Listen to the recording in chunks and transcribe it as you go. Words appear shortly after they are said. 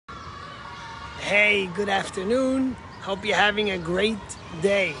Hey, good afternoon. Hope you're having a great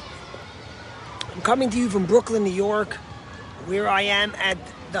day. I'm coming to you from Brooklyn, New York, where I am at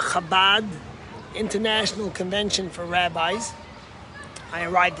the Chabad International Convention for Rabbis. I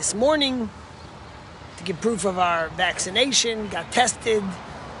arrived this morning to give proof of our vaccination, got tested,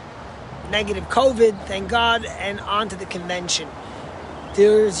 negative COVID, thank God, and on to the convention.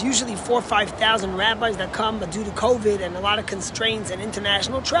 There's usually 4,000 or 5,000 rabbis that come, but due to COVID and a lot of constraints and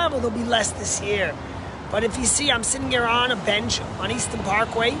international travel, there'll be less this year. But if you see, I'm sitting here on a bench on Eastern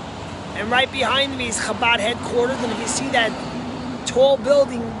Parkway, and right behind me is Chabad headquarters, and if you see that tall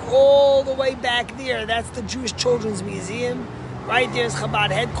building all the way back there, that's the Jewish Children's Museum. Right there is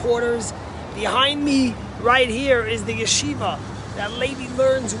Chabad headquarters. Behind me, right here, is the yeshiva that lady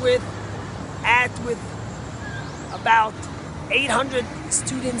learns with about 800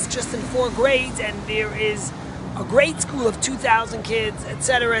 students just in 4 grades, and there is a grade school of 2,000 kids,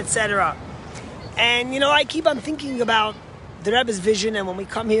 etc., etc. And I keep on thinking about the Rebbe's vision, and when we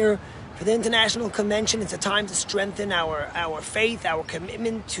come here for the international convention, it's a time to strengthen our faith, our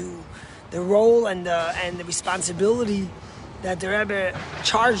commitment to the role and the responsibility that the Rebbe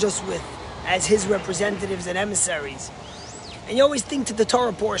charged us with as his representatives and emissaries. And you always think to the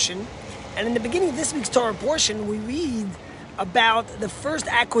Torah portion, and in the beginning of this week's Torah portion, we read about the first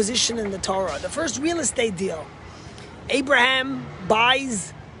acquisition in the Torah, the first real estate deal. Abraham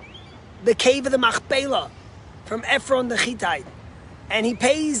buys the cave of the Machpelah from Ephron the Hittite, and he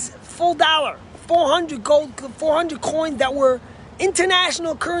pays full dollar, 400 coins that were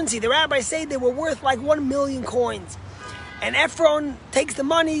international currency. The rabbis say they were worth like 1 million coins. And Ephron takes the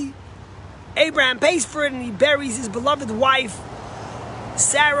money, Abraham pays for it, and he buries his beloved wife,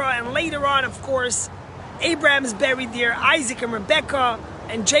 Sarah, and later on, of course, Abraham is buried there, Isaac and Rebecca,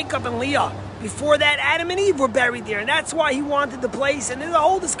 and Jacob and Leah. Before that, Adam and Eve were buried there, and that's why he wanted the place. And there's a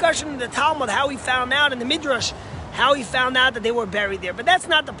whole discussion in the Talmud how he found out, in the Midrash, how he found out that they were buried there. But that's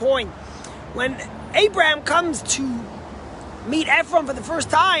not the point. When Abraham comes to meet Ephron for the first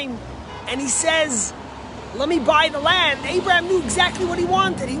time, and he says, let me buy the land, Abraham knew exactly what he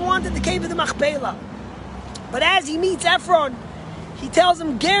wanted. He wanted the cave of the Machpelah. But as he meets Ephron, he tells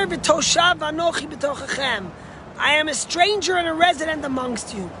him, Ger v'toshav anochi b'tochachem. I am a stranger and a resident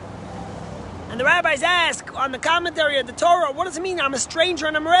amongst you. And the rabbis ask on the commentary of the Torah, what does it mean I'm a stranger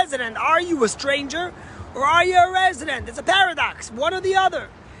and I'm a resident? Are you a stranger or are you a resident? It's a paradox, one or the other.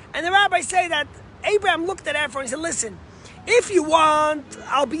 And the rabbis say that Abraham looked at Ephron and said, listen, if you want,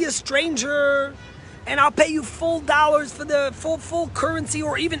 I'll be a stranger and I'll pay you full dollars for the full currency,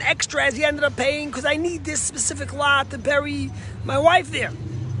 or even extra as he ended up paying, because I need this specific lot to bury my wife there.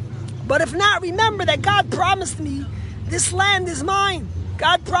 But if not, remember that God promised me this land is mine.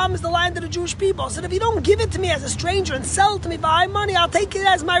 God promised the land to the Jewish people. So if you don't give it to me as a stranger and sell it to me for high money, I'll take it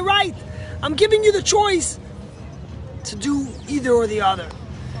as my right. I'm giving you the choice to do either or the other.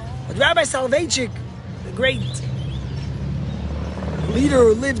 But Rabbi Soloveitchik, the great leader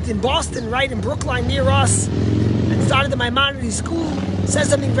who lived in Boston, right in Brookline near us, and started the Maimonides school, says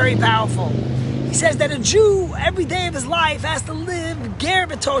something very powerful. He says that a Jew, every day of his life, has to live ger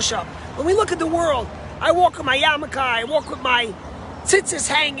v'toshav. When we look at the world, I walk with my yarmulke, I walk with my tzitzis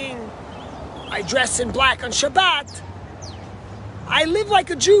hanging, I dress in black on Shabbat. I live like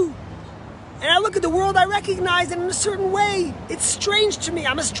a Jew. And I look at the world, I recognize it in a certain way. It's strange to me.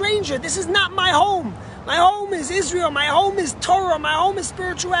 I'm a stranger. This is not my home. My home is Israel. My home is Torah. My home is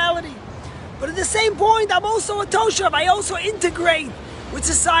spirituality. But at the same point, I'm also a toshav. I also integrate with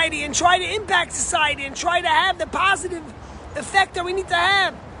society and try to impact society and try to have the positive effect that we need to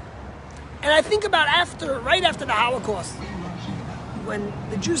have. And I think about right after the Holocaust, when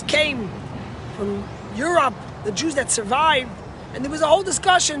the Jews came from Europe, the Jews that survived, and there was a whole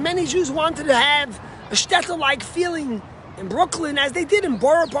discussion. Many Jews wanted to have a shtetl-like feeling in Brooklyn, as they did in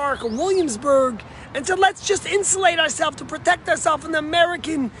Borough Park or Williamsburg, and said, let's just insulate ourselves to protect ourselves from the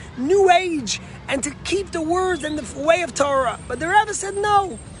American New Age and to keep the words and the way of Torah. But the Rebbe said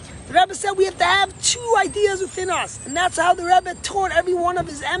no. The Rebbe said we have to have 2 ideas within us. And that's how the Rebbe taught every one of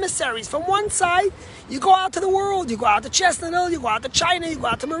his emissaries. From one side, you go out to the world. You go out to Chestnut Hill, you go out to China, you go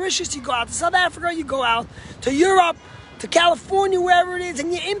out to Mauritius, you go out to South Africa, you go out to Europe, to California, wherever it is,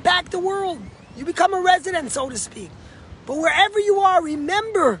 and you impact the world. You become a resident, so to speak. But wherever you are,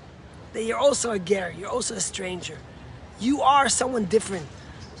 remember that you're also a ger, you're also a stranger. You are someone different.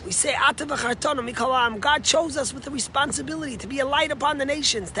 We say, God chose us with the responsibility to be a light upon the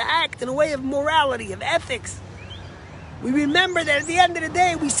nations, to act in a way of morality, of ethics. We remember that at the end of the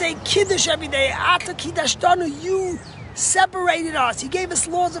day, we say Kiddush every day. You separated us. He gave us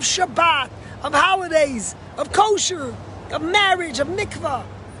laws of Shabbat, of holidays, of kosher, of marriage, of mikvah.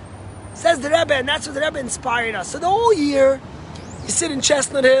 says the Rebbe, and that's what the Rebbe inspired us. So the whole year, you sit in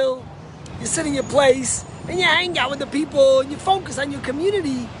Chestnut Hill, you sit in your place, and you hang out with the people, and you focus on your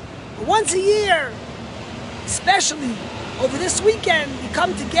community. But once a year, especially over this weekend, we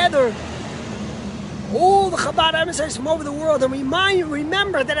come together, all the Chabad emissaries from over the world, and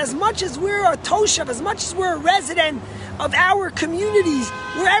remember that as much as we're a toshav, as much as we're a resident of our communities,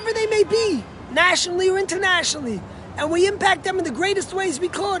 wherever they may be, nationally or internationally, and we impact them in the greatest ways we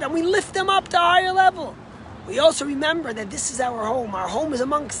could, and we lift them up to a higher level, we also remember that this is our home. Our home is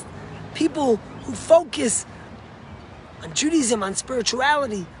amongst people who focus on Judaism, on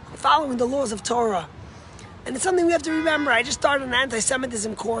spirituality, on following the laws of Torah. And it's something we have to remember. I just started an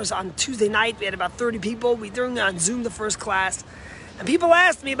anti-Semitism course on Tuesday night. We had about 30 people. We doing it on Zoom, the first class. And people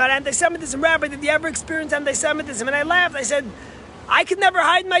asked me about anti-Semitism. Rabbi, did you ever experience anti-Semitism? And I laughed. I said, I could never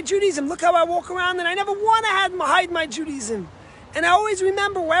hide my Judaism. Look how I walk around, and I never want to hide my Judaism. And I always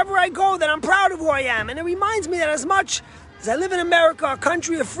remember wherever I go that I'm proud of who I am. And it reminds me that as much as I live in America, a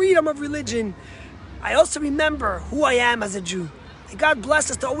country of freedom of religion, I also remember who I am as a Jew. And God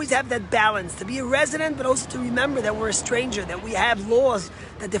bless us to always have that balance, to be a resident, but also to remember that we're a stranger, that we have laws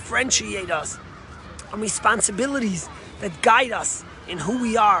that differentiate us, and responsibilities that guide us in who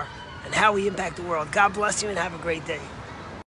we are and how we impact the world. God bless you and have a great day.